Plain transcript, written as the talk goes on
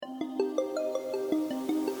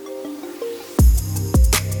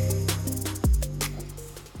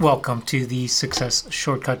Welcome to the Success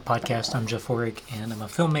Shortcut Podcast. I'm Jeff Orrig, and I'm a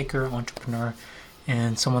filmmaker, entrepreneur,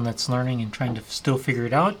 and someone that's learning and trying to still figure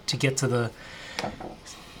it out to get to the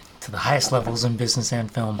highest levels in business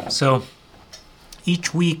and film. So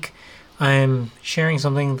each week I'm sharing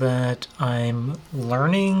something that I'm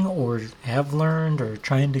learning or have learned or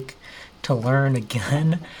trying to learn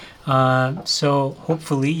again. So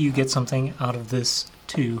hopefully you get something out of this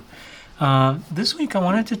too. This week I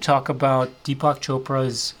wanted to talk about Deepak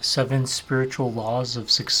Chopra's 7 spiritual laws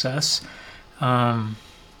of success,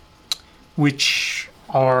 which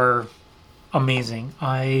are amazing.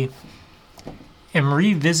 I am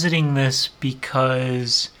revisiting this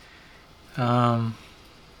because I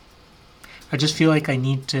just feel like I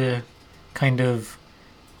need to kind of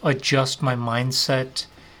adjust my mindset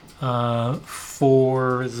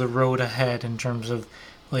for the road ahead in terms of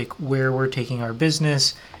like where we're taking our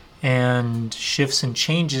business and shifts and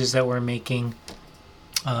changes that we're making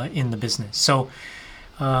in the business. So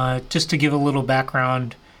just to give a little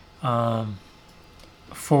background,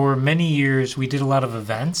 for many years we did a lot of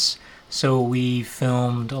events. So we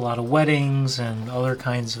filmed a lot of weddings and other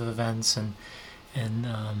kinds of events, and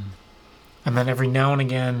then every now and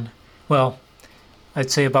again, well,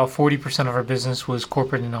 I'd say about 40% of our business was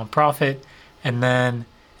corporate and nonprofit, and then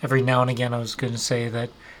every now and again I was going to say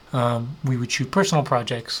that we would shoot personal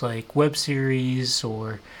projects like web series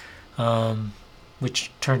or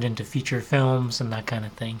which turned into feature films and that kind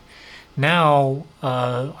of thing. Now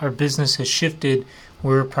our business has shifted.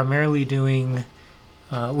 We're primarily doing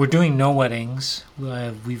no weddings.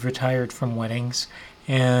 We've retired from weddings,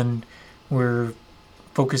 and we're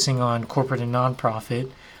focusing on corporate and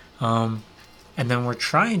nonprofit. And then we're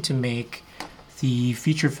trying to make the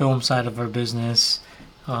feature film side of our business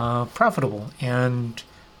profitable and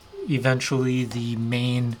eventually the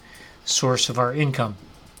main source of our income.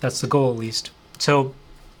 That's the goal, at least. So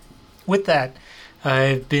with that,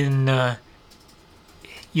 I've been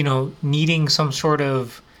needing some sort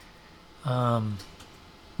of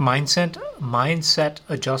mindset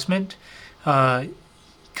adjustment,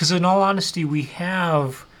 because in all honesty, we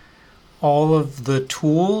have all of the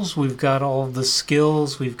tools, we've got all of the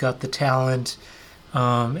skills, we've got the talent,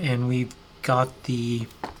 and we've got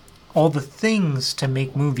all the things to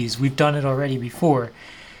make movies. We've done it already before,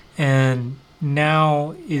 and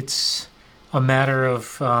now it's a matter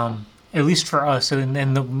of, at least for us,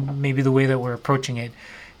 and maybe the way that we're approaching it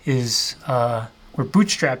is we're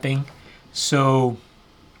bootstrapping, so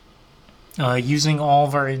using all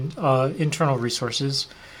of our internal resources,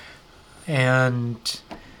 and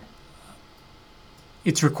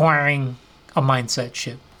it's requiring a mindset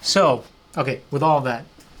shift. So, okay, with all that,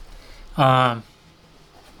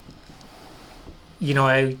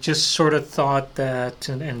 I just sort of thought that,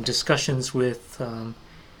 and discussions with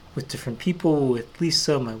different people, with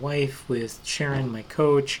Lisa, my wife, with Sharon, my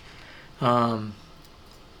coach,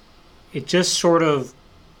 it just sort of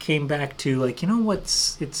came back to like,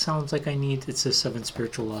 it sounds like it's the 7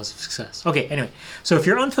 spiritual laws of success. Okay, anyway, so if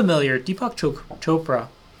you're unfamiliar, Deepak Chopra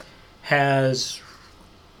has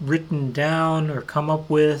written down or come up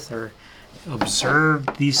with or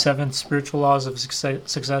observed these 7 spiritual laws of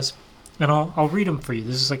success. And I'll read them for you.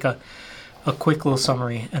 This is like a quick little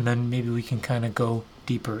summary, and then maybe we can kind of go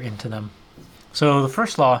deeper into them. So the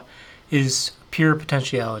first law is pure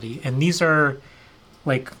potentiality, and these are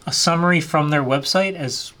like a summary from their website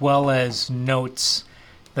as well as notes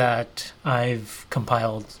that I've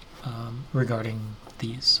compiled regarding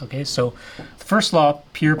these. Okay, so the first law,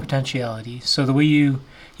 pure potentiality. So the way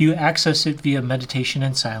you access it via meditation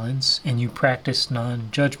and silence, and you practice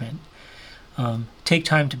non-judgment. Take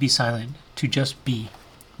time to be silent, to just be.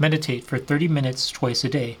 Meditate for 30 minutes twice a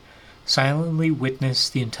day. Silently witness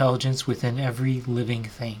the intelligence within every living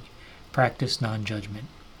thing. Practice non-judgment.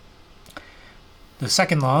 The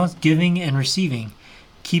second law is giving and receiving.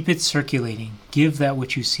 Keep it circulating. Give that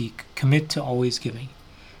which you seek. Commit to always giving.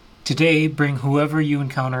 Today, bring whoever you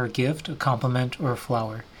encounter a gift, a compliment, or a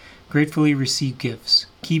flower. Gratefully receive gifts.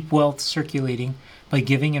 Keep wealth circulating by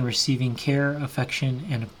giving and receiving care, affection,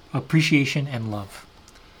 and appreciation and love.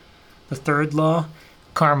 The third law,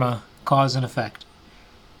 karma, cause and effect.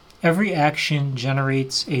 Every action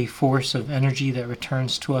generates a force of energy that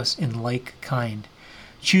returns to us in like kind.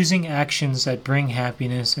 Choosing actions that bring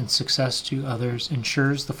happiness and success to others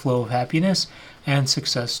ensures the flow of happiness and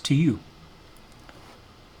success to you.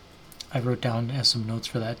 I wrote down as some notes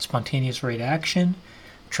for that. Spontaneous right action,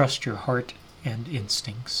 trust your heart and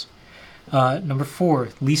instincts. Number 4,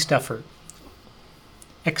 least effort.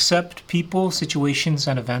 Accept people, situations,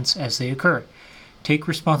 and events as they occur. Take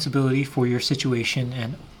responsibility for your situation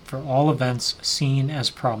and for all events seen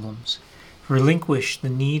as problems. Relinquish the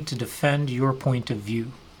need to defend your point of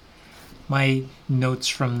view. My notes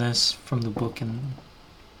from this, from the book and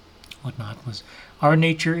whatnot, was our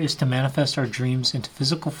nature is to manifest our dreams into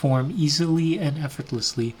physical form easily and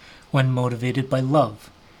effortlessly when motivated by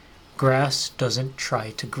love. Grass doesn't try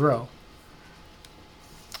to grow.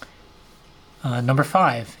 Number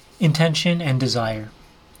 5, intention and desire.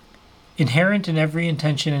 Inherent in every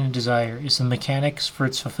intention and desire is the mechanics for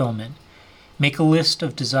its fulfillment. Make a list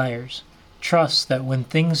of desires. Trust that when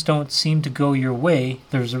things don't seem to go your way,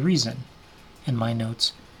 there's a reason. In my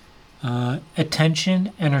notes,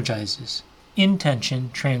 attention energizes. Intention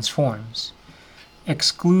transforms.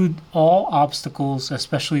 Exclude all obstacles,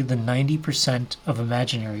 especially the 90% of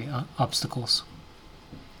imaginary obstacles.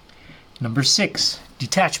 Number 6,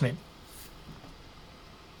 detachment.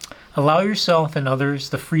 Allow yourself and others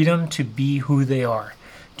the freedom to be who they are.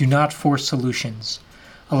 Do not force solutions.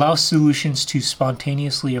 Allow solutions to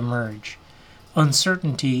spontaneously emerge.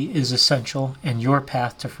 Uncertainty is essential and your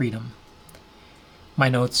path to freedom. My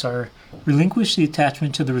notes are, relinquish the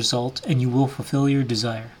attachment to the result and you will fulfill your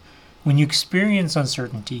desire. When you experience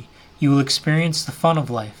uncertainty, you will experience the fun of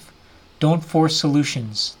life. Don't force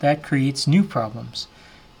solutions. That creates new problems.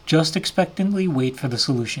 Just expectantly wait for the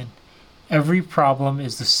solution. Every problem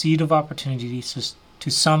is the seed of opportunity to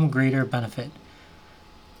some greater benefit.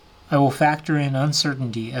 I will factor in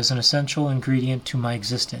uncertainty as an essential ingredient to my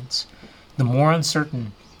existence. The more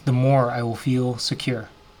uncertain, the more I will feel secure.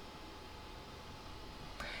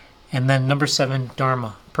 And then number 7,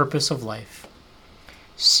 Dharma, purpose of life.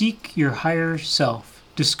 Seek your higher self.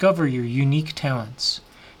 Discover your unique talents.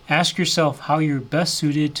 Ask yourself how you're best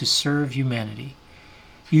suited to serve humanity.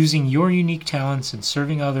 Using your unique talents and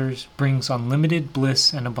serving others brings unlimited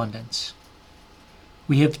bliss and abundance.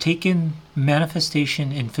 We have taken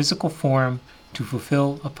manifestation in physical form to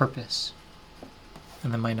fulfill a purpose.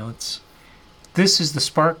 And then my notes. This is the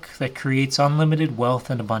spark that creates unlimited wealth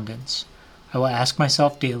and abundance. I will ask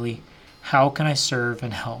myself daily, how can I serve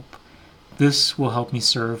and help? This will help me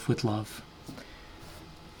serve with love.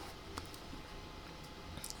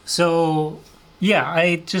 So, yeah,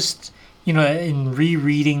 I just, in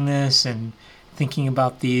rereading this and thinking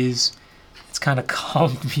about these, it's kind of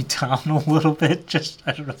calmed me down a little bit. Just,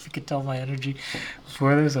 I don't know if you could tell my energy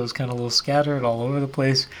before this. I was kind of a little scattered all over the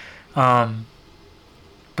place.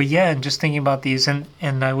 But yeah, and just thinking about these, and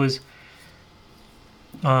I was,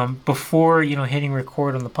 before, hitting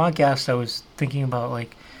record on the podcast, I was thinking about,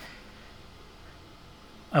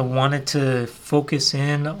 I wanted to focus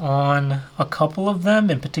in on a couple of them,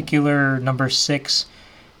 in particular, number 6,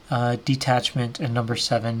 detachment, and number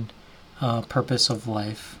 7, purpose of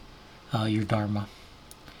life, your Dharma.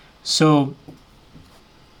 So,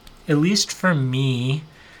 at least for me,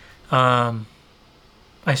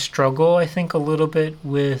 I struggle, I think, a little bit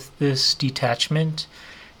with this detachment,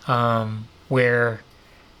 where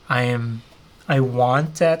I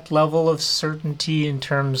want that level of certainty in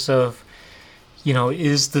terms of,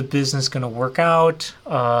 is the business going to work out?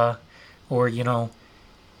 Or,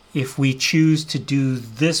 if we choose to do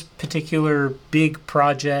this particular big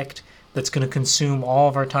project that's going to consume all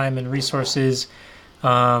of our time and resources,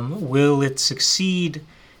 will it succeed?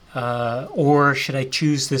 Or should I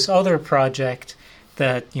choose this other project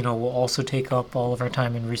that, will also take up all of our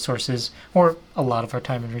time and resources, or a lot of our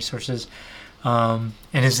time and resources? And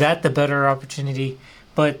is that the better opportunity?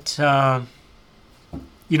 But, in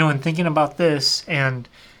thinking about this, and,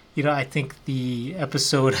 I think the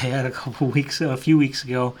episode I had a few weeks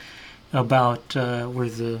ago about where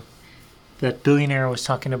that billionaire was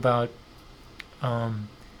talking about, when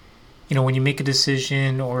you make a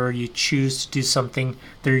decision or you choose to do something,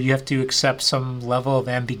 you have to accept some level of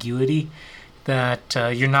ambiguity, that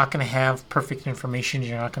you're not going to have perfect information,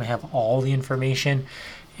 you're not going to have all the information,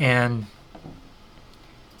 and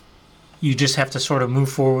you just have to sort of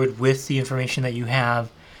move forward with the information that you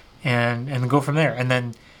have and go from there. And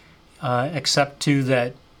then accept, too,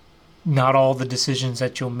 that not all the decisions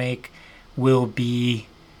that you'll make will be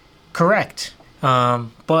correct.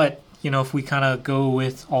 But, if we kind of go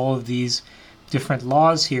with all of these different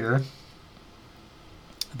laws here,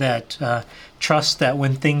 that trust that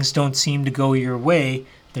when things don't seem to go your way,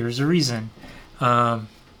 there's a reason.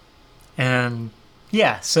 And,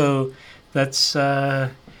 yeah, so that's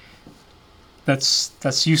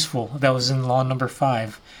useful. That was in law number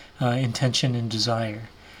 5, intention and desire.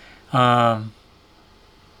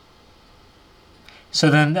 So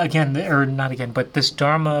then again, but this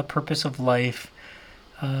Dharma, purpose of life,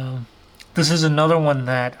 this is another one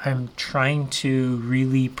that I'm trying to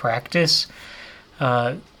really practice.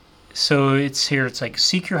 So it's here, it's like,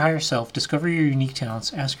 seek your higher self, discover your unique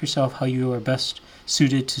talents, ask yourself how you are best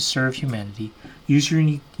suited to serve humanity. Use your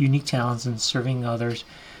unique talents and serving others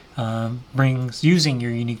using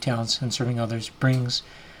your unique talents and serving others brings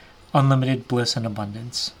unlimited bliss and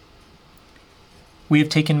abundance. We have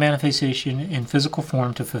taken manifestation in physical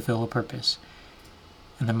form to fulfill a purpose.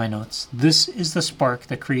 And then my notes. This is the spark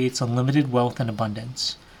that creates unlimited wealth and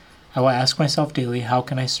abundance. I will ask myself daily, how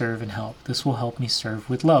can I serve and help? This will help me serve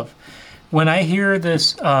with love. When I hear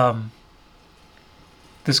this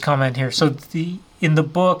this comment here, so in the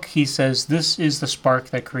book he says this is the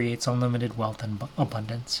spark that creates unlimited wealth and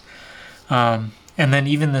abundance. And then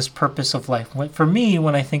even this purpose of life. For me,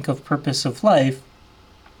 when I think of purpose of life,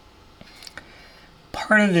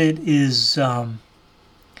 part of it is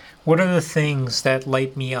what are the things that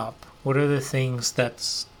light me up? What are the things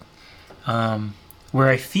that's where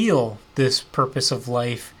I feel this purpose of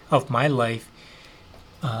life, of my life,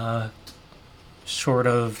 sort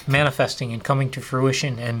of manifesting and coming to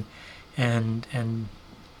fruition and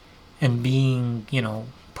being,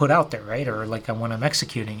 put out there, right? Or like when I'm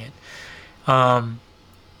executing it.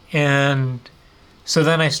 And so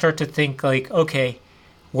then I start to think like, okay,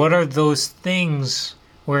 what are those things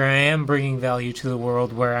where I am bringing value to the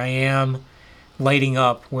world, where I am lighting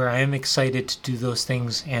up, where I am excited to do those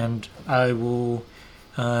things, and I will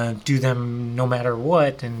do them no matter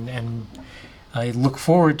what, and I look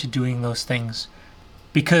forward to doing those things.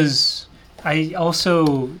 Because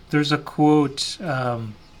there's a quote, the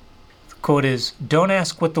quote is, don't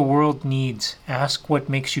ask what the world needs, ask what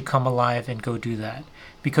makes you come alive and go do that.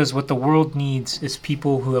 Because what the world needs is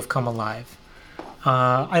people who have come alive.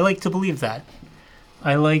 I like to believe that.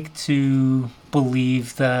 I like to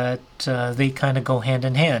believe that they kind of go hand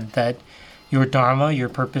in hand, that your dharma, your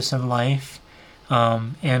purpose in life,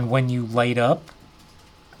 and when you light up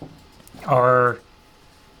are,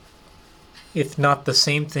 if not the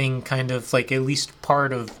same thing, kind of like at least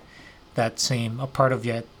part of that same, a part of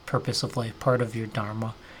your purpose of life, part of your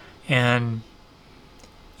dharma. And,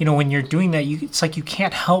 when you're doing that, it's like you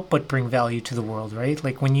can't help but bring value to the world, right?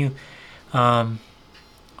 Like when you are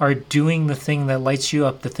doing the thing that lights you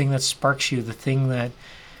up, the thing that sparks you, the thing that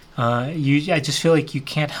I just feel like you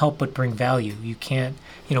can't help but bring value. You can't,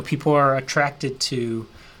 people are attracted to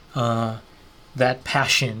that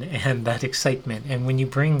passion and that excitement. And when you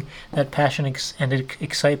bring that passion and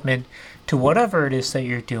excitement to whatever it is that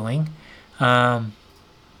you're doing,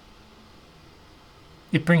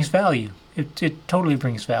 it brings value. It totally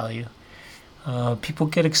brings value. People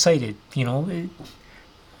get excited.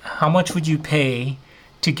 How much would you pay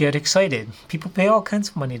to get excited? People pay all kinds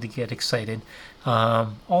of money to get excited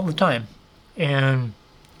all the time. And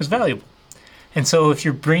it's valuable. And so if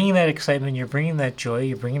you're bringing that excitement, you're bringing that joy,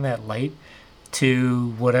 you're bringing that light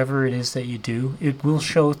to whatever it is that you do, it will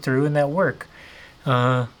show through in that work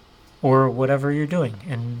or whatever you're doing.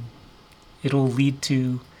 And it'll lead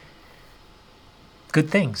to good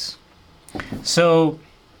things. So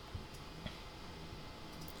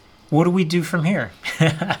what do we do from here?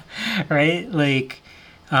 Right? Like,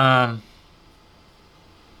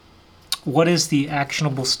 what is the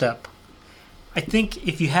actionable step? I think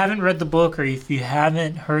if you haven't read the book or if you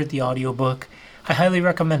haven't heard the audiobook, I highly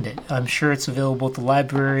recommend it. I'm sure it's available at the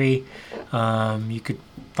library. You could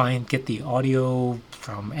get the audio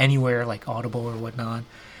from anywhere like Audible or whatnot.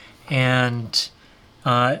 And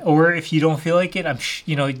or if you don't feel like it,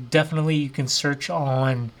 definitely you can search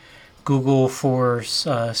on Google for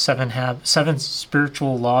 7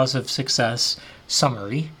 Spiritual Laws of Success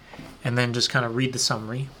summary, and then just kind of read the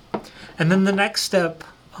summary. And then the next step,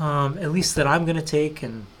 at least that I'm going to take,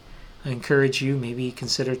 and I encourage you maybe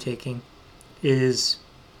consider taking, is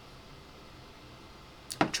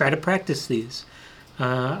try to practice these.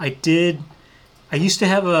 I used to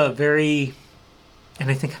have a very,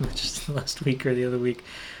 and I think I mentioned last week or the other week,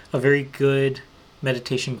 a very good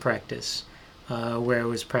meditation practice where I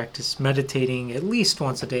was meditating at least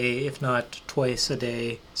once a day, if not twice a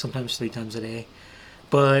day, sometimes 3 times a day.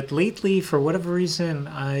 But lately, for whatever reason,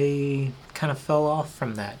 I kind of fell off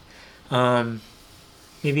from that.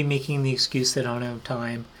 Maybe making the excuse that I don't have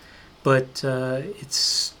time. But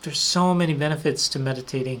there's so many benefits to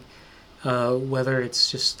meditating, whether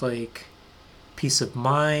it's just like peace of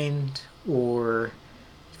mind or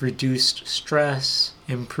reduced stress,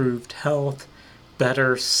 improved health,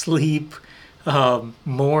 better sleep,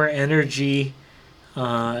 more energy,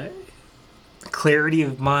 clarity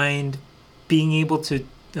of mind, being able to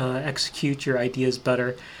execute your ideas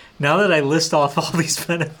better. Now that I list off all these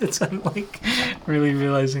benefits, I'm like really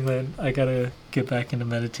realizing that I gotta get back into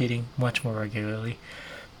meditating much more regularly.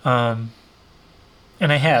 And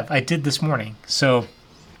I did this morning. So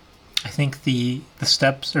I think the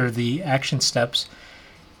steps or the action steps,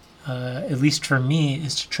 at least for me,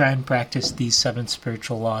 is to try and practice these 7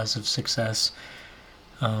 spiritual laws of success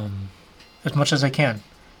as much as I can,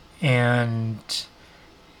 and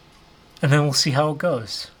then we'll see how it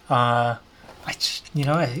goes. I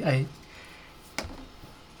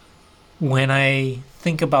when I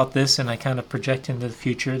think about this and I kind of project into the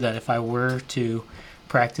future, that if I were to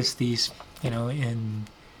practice these, in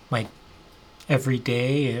my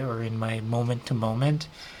everyday or in my moment to moment,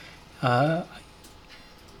 I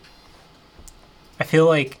feel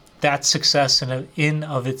like that's success in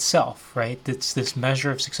of itself, right? It's this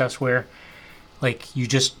measure of success where, like, you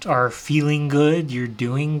just are feeling good, you're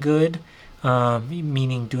doing good,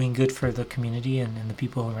 meaning doing good for the community and the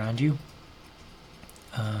people around you.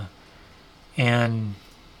 And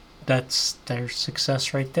that's their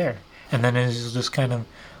success right there. And then it'll just kind of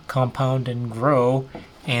compound and grow,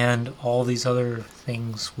 and all these other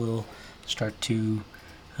things will start to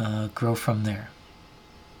grow from there.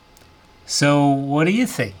 So what do you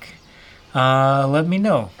think? Let me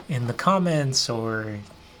know in the comments, or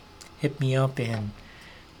hit me up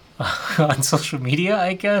on social media,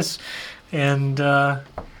 I guess. And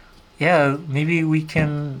maybe we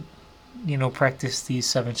can practice these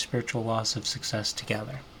 7 spiritual laws of success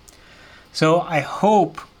together. So I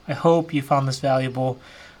hope you found this valuable.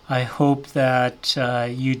 I hope that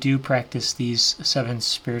you do practice these 7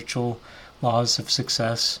 spiritual laws of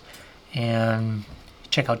success, and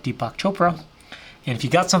check out Deepak Chopra. And if you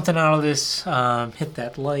got something out of this, hit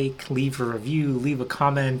that like, leave a review, leave a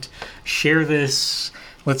comment, share this.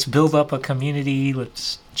 Let's build up a community.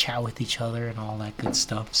 Let's chat with each other and all that good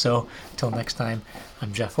stuff. So until next time,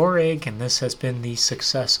 I'm Jeff Orrig, and this has been the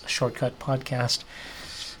Success Shortcut Podcast.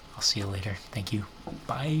 I'll see you later. Thank you.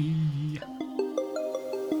 Bye.